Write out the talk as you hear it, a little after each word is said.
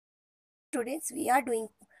Students, we are doing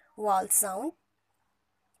vowel sound.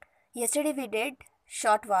 Yesterday we did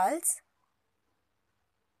short vowels.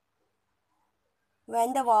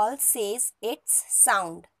 When the vowel says its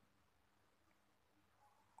sound.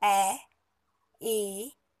 A,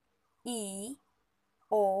 E, E,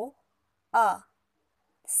 O, A.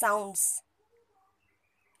 Sounds.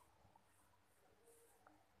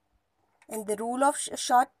 And the rule of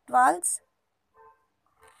short vowels.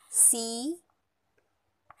 C,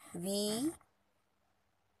 V,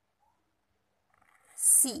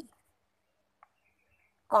 C.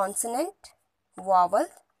 Consonant, vowel,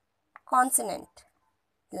 consonant.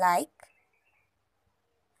 Like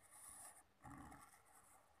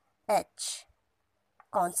H.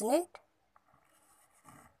 Consonant.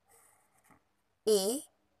 A,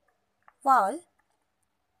 vowel.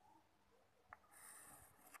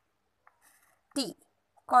 T,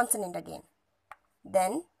 consonant again.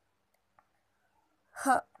 Then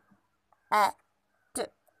H, A, T.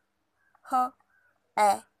 H,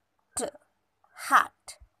 A, T.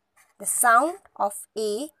 Hat. The sound of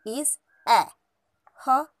A is A.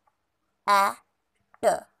 H, A, T.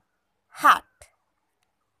 Hat.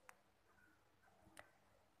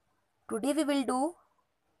 Today we will do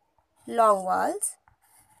long vowels.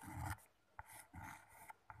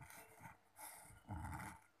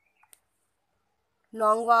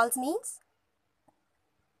 Long vowels means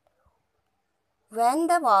when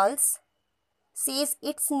the vowels says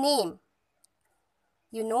its name.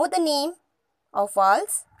 You know the name of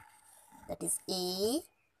vowels, that is A,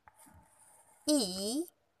 E,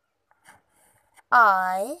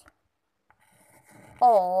 I,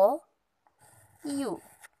 O, U.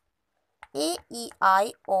 A, E,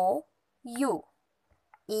 I, O, U.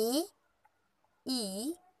 A,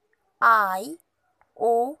 E, I,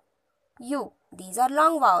 O, U. These are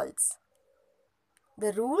long vowels.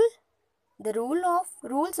 The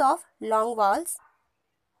rules of long vowels.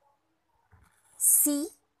 C,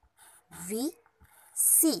 V,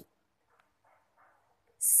 C.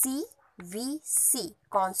 C, V, C.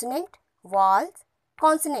 Consonant, vowels,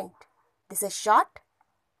 consonant. This is short,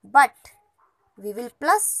 but we will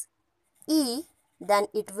plus E, then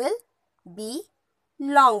it will be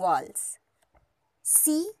long vowels.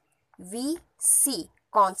 C, V, C.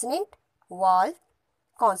 Consonant, vowel,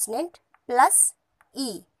 consonant plus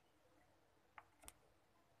E.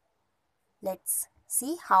 Let's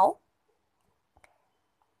see how.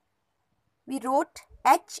 We wrote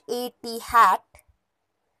H-A-T, hat.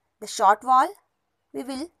 The short vowel, we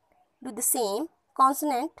will do the same.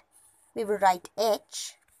 Consonant, we will write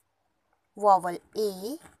H. Vowel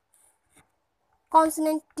A.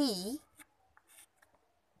 Consonant T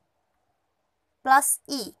plus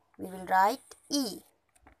E. We will write E.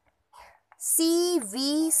 C,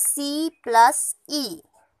 V, C plus E.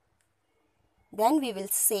 Then we will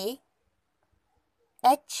say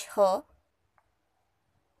H, H,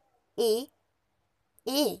 A,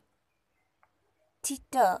 T,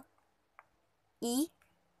 T, E,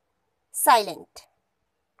 silent.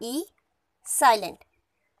 E, silent.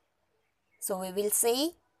 So we will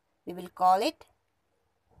say, we will call it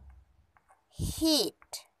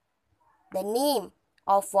heat. The name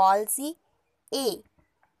of vowel C, A.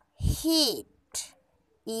 Heat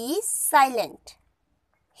is silent.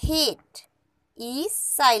 Heat is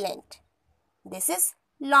silent. This is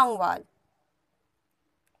long vowel.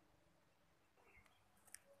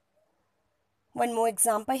 One more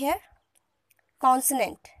example here.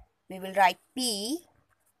 Consonant. We will write P,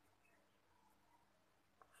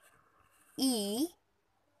 E,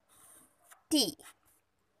 T.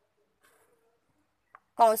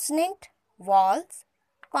 Consonant, vowels,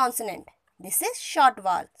 consonant. This is short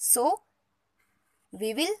vowel. So,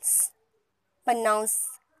 we will pronounce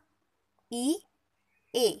E,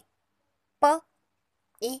 A. P,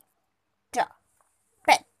 A, T.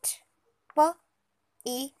 Pet. P,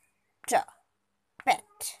 A, T. Pet.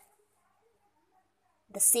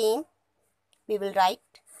 The same, we will write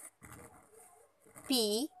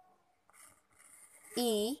P,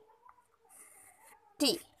 E,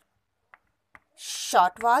 T.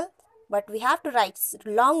 Short vowel, but we have to write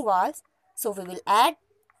long vowels, so we will add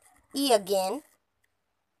E again.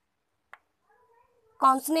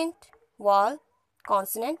 Consonant, vowel,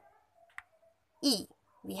 consonant, E.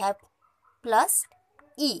 We have plus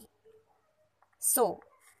E. So,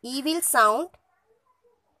 E will sound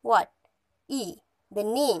what? E. The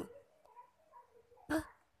name. P,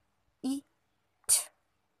 E, T.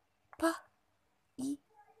 P, E,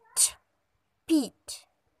 T. Peat.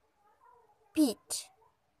 Peat.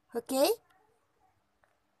 Okay?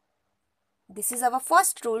 This is our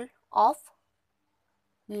first rule of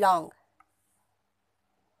long.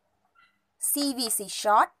 CVC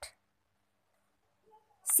short,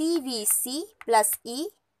 CVC plus E,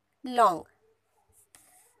 long.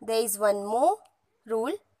 There is one more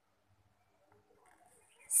rule.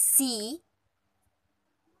 C,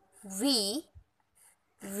 V,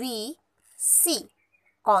 V, C.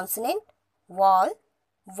 Consonant, vowel,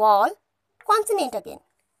 vowel, consonant again.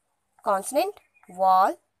 Consonant,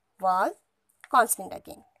 vowel, vowel, consonant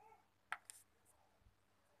again.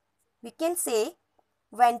 We can say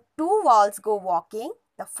when two vowels go walking,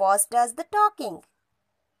 the first does the talking.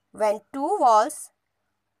 When two vowels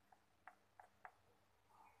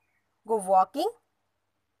go walking,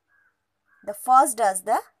 the first does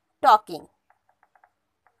the talking.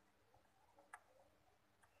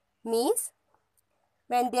 Means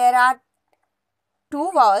when there are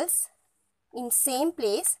two vowels in same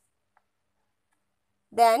place,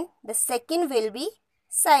 then the second will be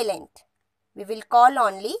silent. We will call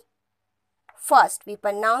only first. We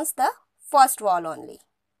pronounce the first vowel only.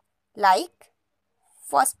 Like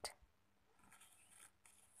first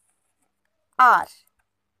R,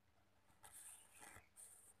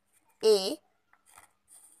 A,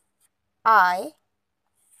 I,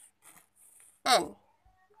 N.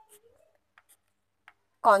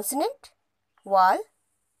 Consonant, vowel,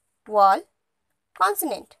 vowel,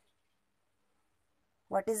 consonant.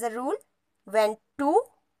 What is the rule? When two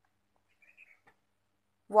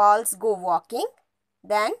vowels go walking,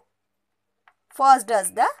 then first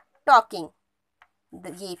does the talking.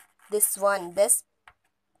 This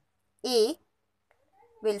A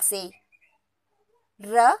will say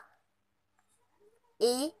R,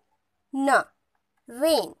 A, N,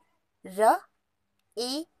 rain. R,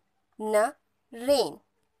 A, N, rain.